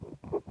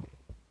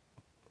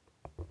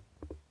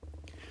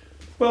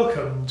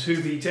Welcome to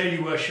the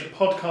Daily Worship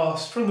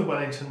podcast from the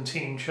Wellington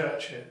Team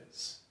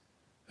Churches.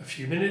 A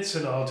few minutes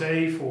in our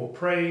day for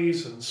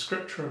praise and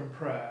scripture and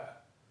prayer.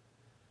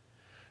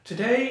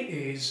 Today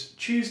is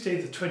Tuesday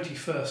the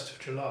 21st of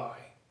July.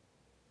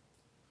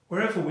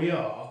 Wherever we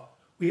are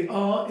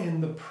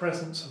in the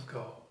presence of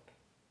God.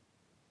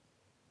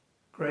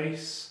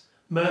 Grace,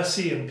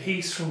 mercy and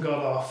peace from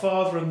God our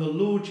Father and the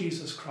Lord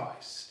Jesus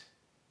Christ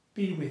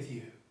be with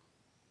you.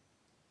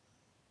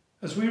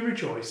 As we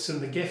rejoice in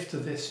the gift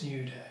of this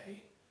new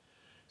day,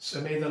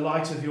 so may the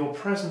light of your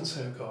presence,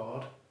 O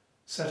God,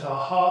 set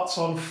our hearts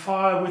on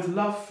fire with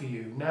love for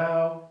you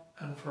now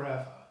and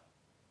forever.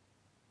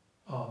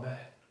 Amen.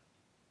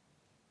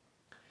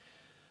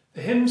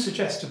 The hymn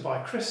suggested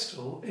by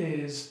Crystal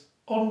is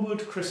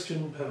Onward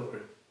Christian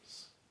Pilgrims.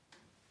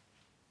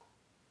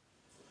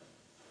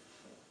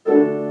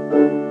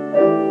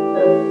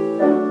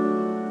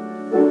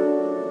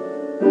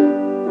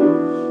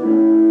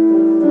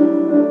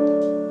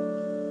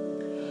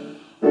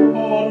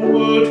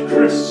 Onward,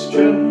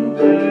 Christian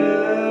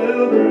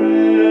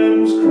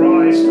pilgrims,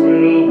 Christ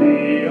will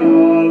be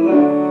our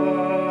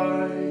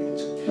light.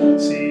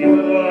 See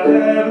the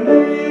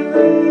heavenly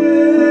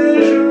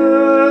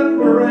vision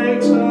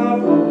breaks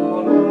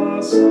upon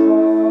our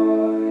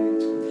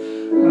sight.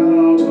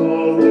 Out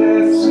of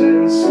death's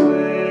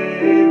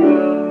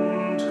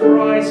enslavement,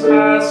 Christ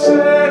has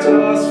set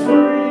us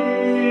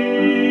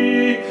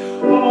free.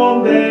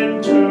 On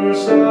then to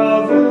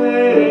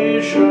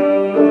salvation,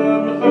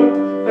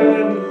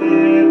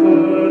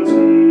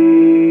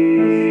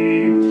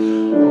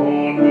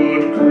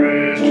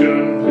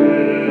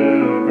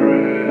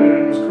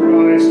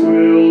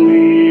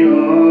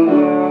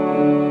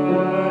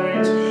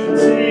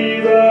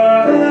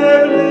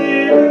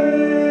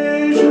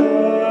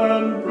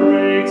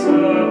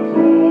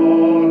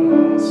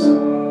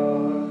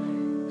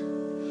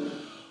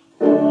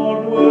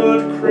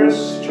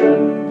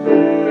 Christian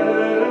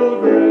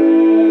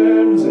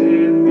pilgrims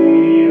in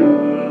the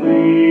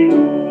early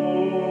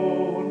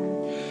dawn.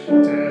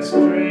 Death's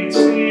great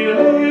seal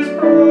is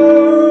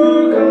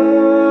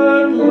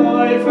broken,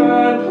 life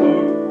and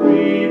hope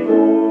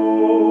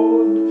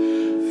reborn.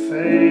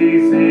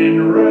 Faith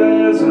in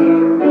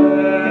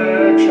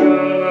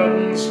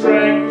resurrection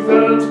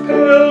strengthens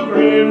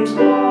pilgrims'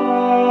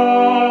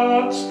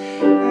 hearts.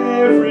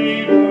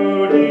 Every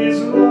load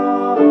is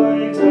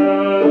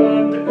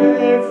lightened,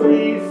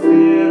 every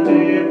fear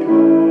departs.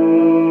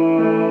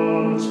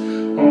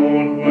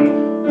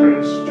 Onward,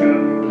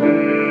 Christian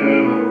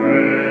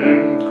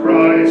pilgrim,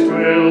 Christ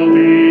will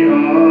be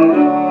our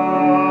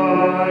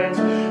light.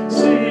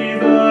 See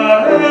the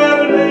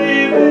heavenly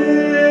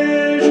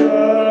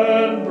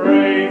vision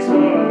breaks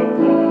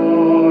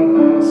upon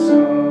our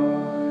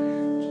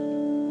sight.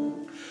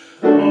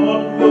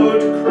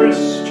 Onward,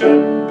 Christian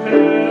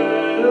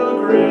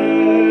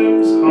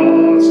pilgrims,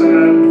 hearts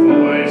and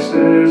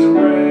voices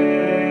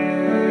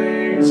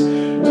raise,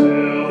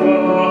 till the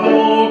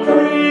whole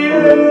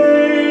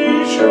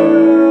creation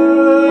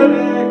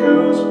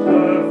echoes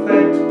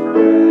perfect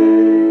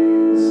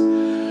praise.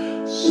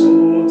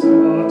 Swords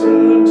are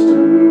turned to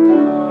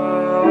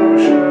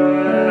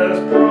plowshares,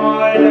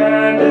 pride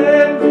and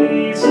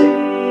envy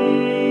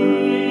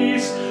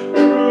cease.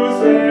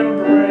 Truth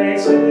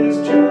embraces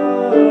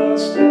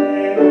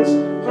justice,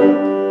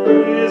 hope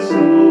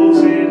resolves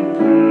in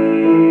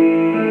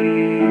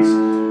peace.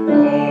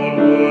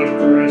 Onward,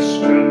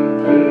 Christian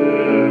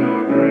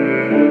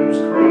pilgrims,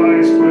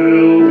 Christ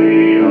will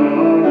be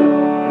our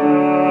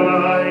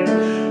light.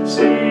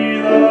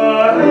 See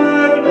the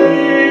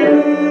heavenly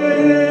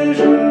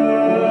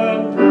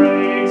vision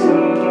breaks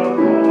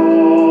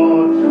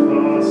upon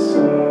the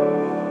sight.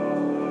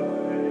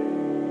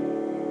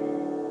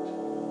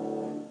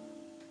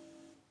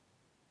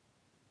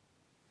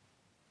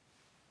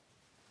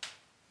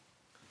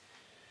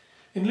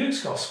 In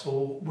Luke's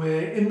Gospel,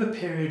 we're in the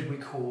period we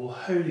call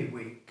Holy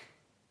Week.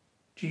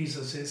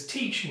 Jesus is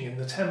teaching in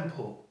the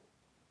temple.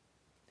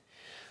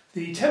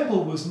 The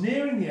temple was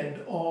nearing the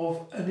end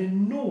of an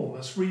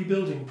enormous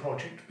rebuilding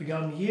project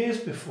begun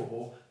years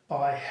before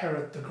by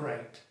Herod the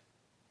Great.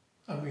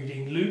 I'm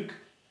reading Luke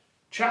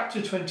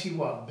chapter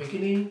 21,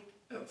 beginning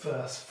at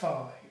verse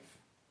 5.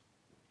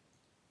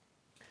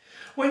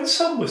 When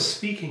some were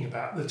speaking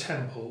about the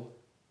temple,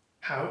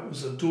 how it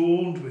was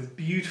adorned with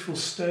beautiful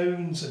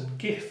stones and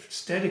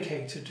gifts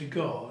dedicated to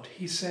God,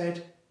 he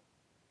said,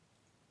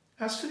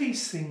 "As for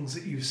these things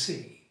that you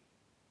see,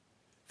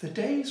 the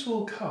days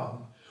will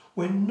come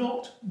when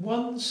not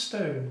one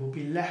stone will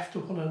be left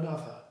upon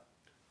another,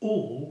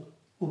 all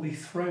will be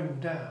thrown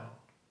down."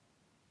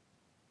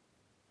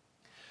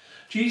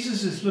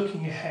 Jesus is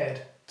looking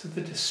ahead to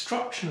the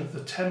destruction of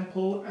the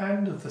temple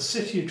and of the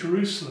city of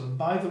Jerusalem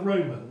by the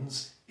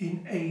Romans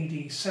in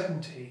AD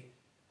 70,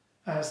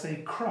 as they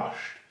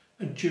crushed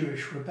a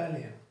Jewish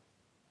rebellion.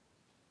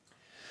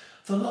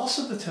 The loss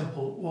of the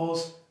temple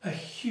was a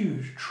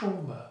huge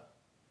trauma.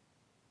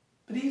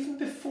 But even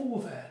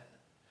before then,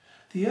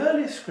 the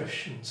earliest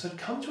Christians had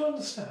come to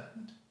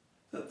understand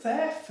that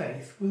their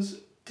faith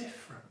was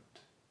different.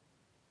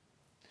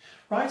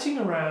 Writing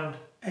around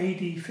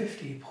AD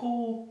 50,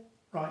 Paul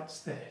writes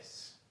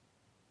this: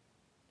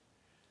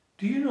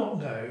 "Do you not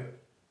know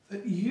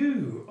that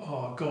you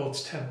are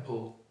God's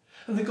temple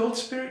and that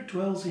God's Spirit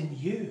dwells in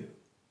you?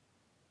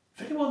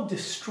 If anyone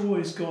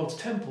destroys God's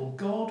temple,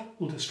 God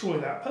will destroy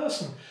that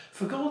person,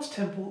 for God's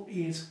temple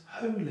is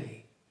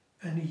holy,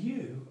 and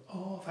you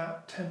are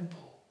that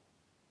temple."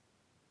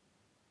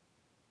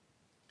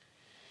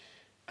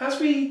 As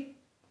we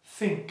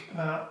think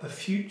about the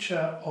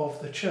future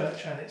of the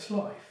church and its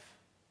life,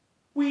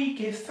 we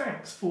give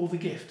thanks for the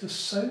gift of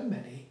so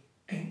many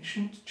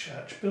ancient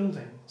church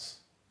buildings.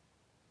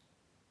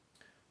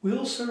 We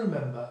also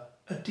remember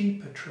a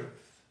deeper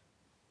truth.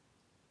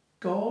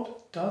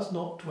 God does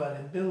not dwell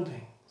in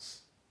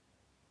buildings.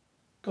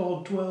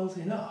 God dwells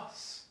in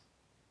us,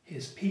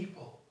 his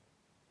people.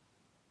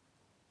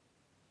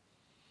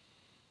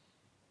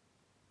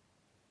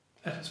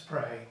 Let us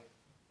pray.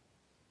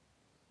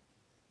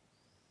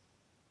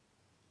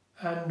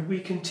 And we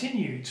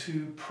continue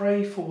to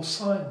pray for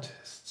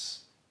scientists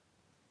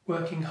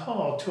working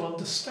hard to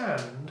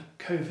understand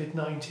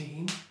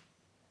COVID-19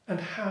 and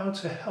how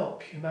to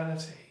help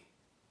humanity.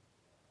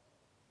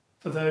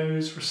 For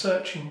those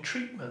researching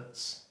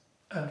treatments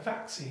and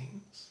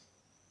vaccines.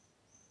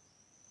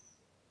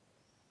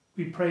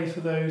 We pray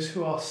for those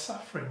who are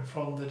suffering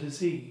from the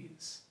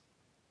disease.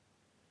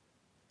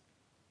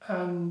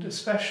 And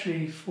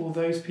especially for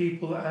those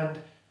people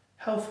and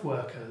health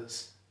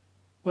workers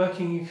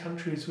working in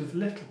countries with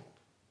little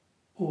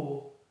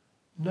or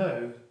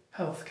no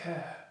health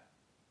care.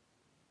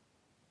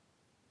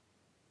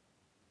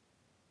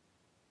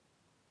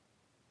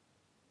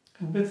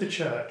 And with the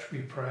church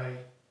we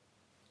pray,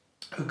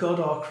 O God,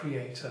 our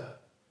Creator,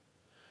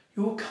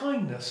 your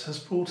kindness has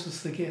brought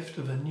us the gift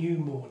of a new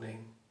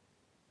morning.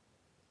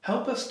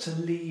 Help us to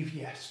leave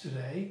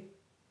yesterday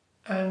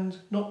and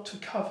not to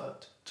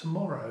covet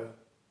tomorrow,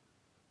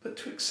 but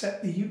to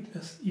accept the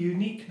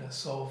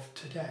uniqueness of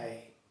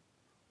today,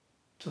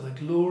 to the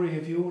glory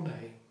of your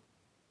name.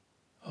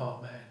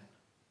 Amen.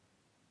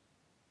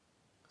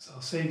 As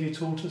our Saviour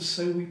taught us,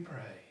 so we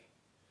pray.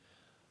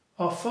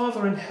 Our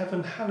Father in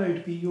heaven,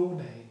 hallowed be your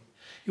name.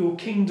 Your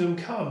kingdom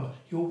come,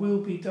 your will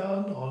be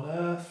done on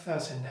earth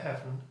as in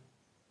heaven.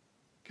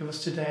 Give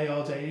us today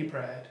our daily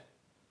bread.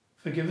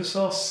 Forgive us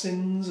our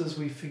sins as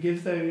we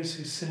forgive those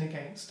who sin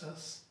against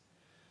us.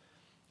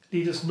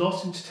 Lead us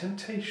not into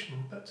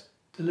temptation, but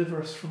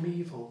deliver us from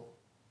evil.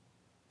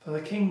 For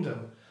the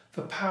kingdom,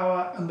 the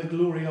power and the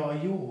glory are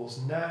yours,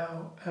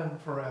 now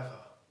and forever.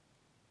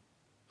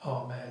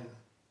 Amen.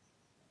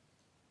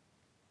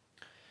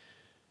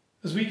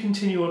 As we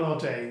continue on our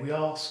day, we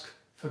ask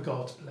for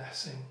God's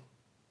blessing.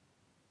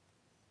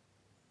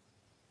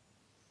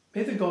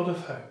 May the God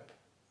of hope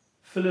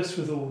fill us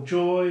with all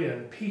joy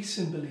and peace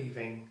in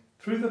believing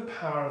through the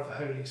power of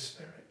the Holy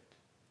Spirit.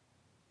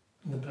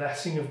 And the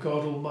blessing of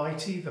God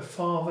Almighty, the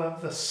Father,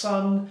 the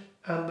Son,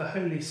 and the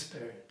Holy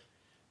Spirit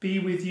be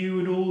with you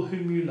and all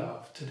whom you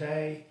love,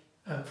 today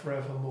and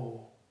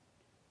forevermore.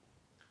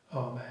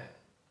 Amen.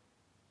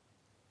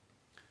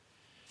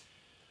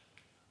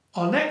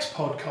 Our next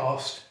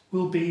podcast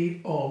will be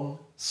on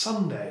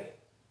Sunday.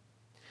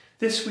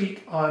 This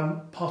week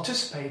I'm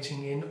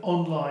participating in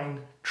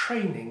online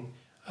training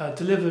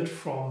delivered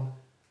from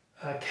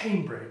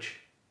Cambridge.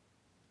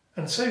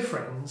 And so,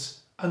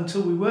 friends,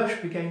 until we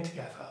worship again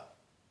together,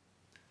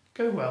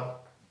 go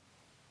well.